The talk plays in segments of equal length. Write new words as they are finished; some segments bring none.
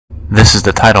This is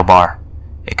the title bar.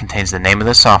 It contains the name of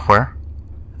the software,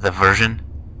 the version,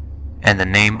 and the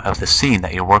name of the scene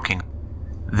that you're working.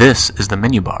 This is the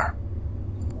menu bar.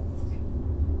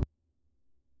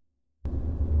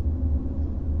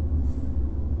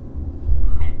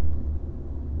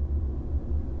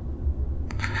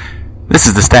 This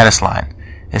is the status line.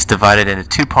 It's divided into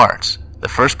two parts. The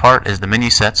first part is the menu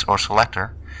sets or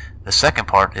selector. The second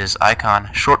part is icon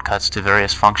shortcuts to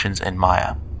various functions in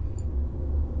Maya.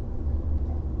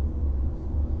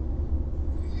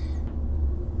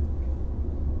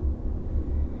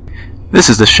 This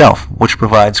is the shelf, which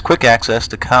provides quick access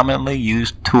to commonly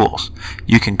used tools.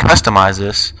 You can customize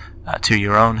this to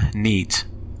your own needs.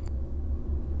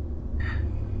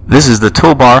 This is the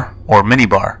toolbar or mini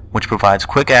bar, which provides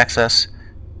quick access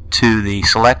to the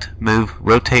select, move,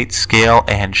 rotate, scale,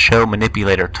 and show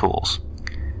manipulator tools.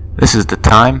 This is the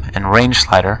time and range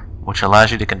slider, which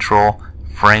allows you to control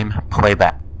frame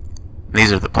playback.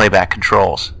 These are the playback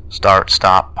controls: start,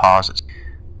 stop, pause.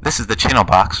 This is the channel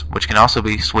box, which can also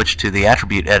be switched to the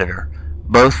attribute editor.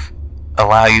 Both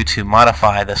allow you to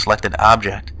modify the selected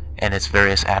object and its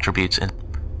various attributes.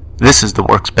 This is the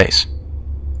workspace.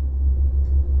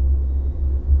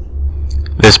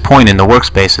 This point in the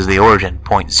workspace is the origin,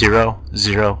 point 0,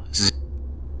 0, 0.